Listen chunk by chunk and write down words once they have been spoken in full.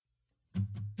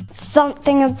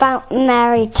something about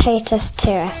Mary Totus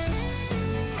Tuus.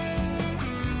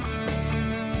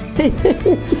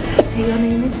 Your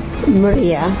name is?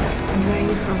 Maria. And where are you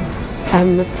from?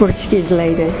 I'm a Portuguese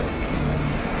lady.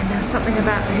 And there's something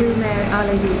about who Mary, Our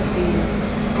Lady is to you.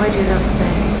 Why do you love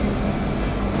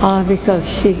Mary? Because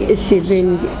she's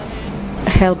been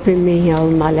helping me all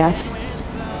my life.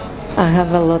 I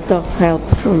have a lot of help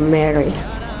from Mary.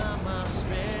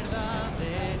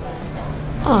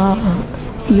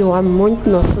 Eu amo muito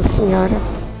Nossa Senhora.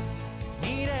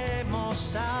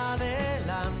 Iremos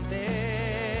adelante,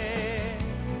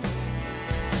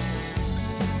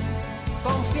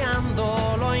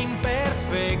 confiando lo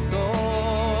imperfecto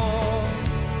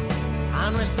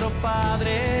a nuestro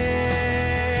Padre.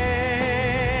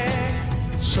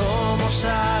 Somos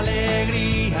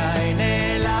alegría en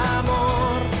el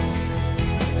amor,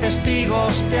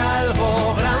 testigos de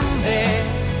algo grande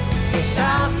que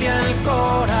sacia el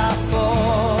corazón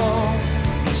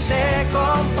y se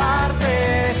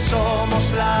comparte.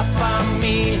 Somos la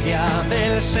familia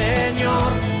del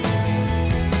Señor,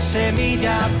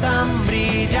 semilla tan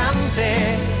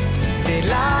brillante de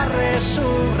la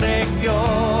resurrección.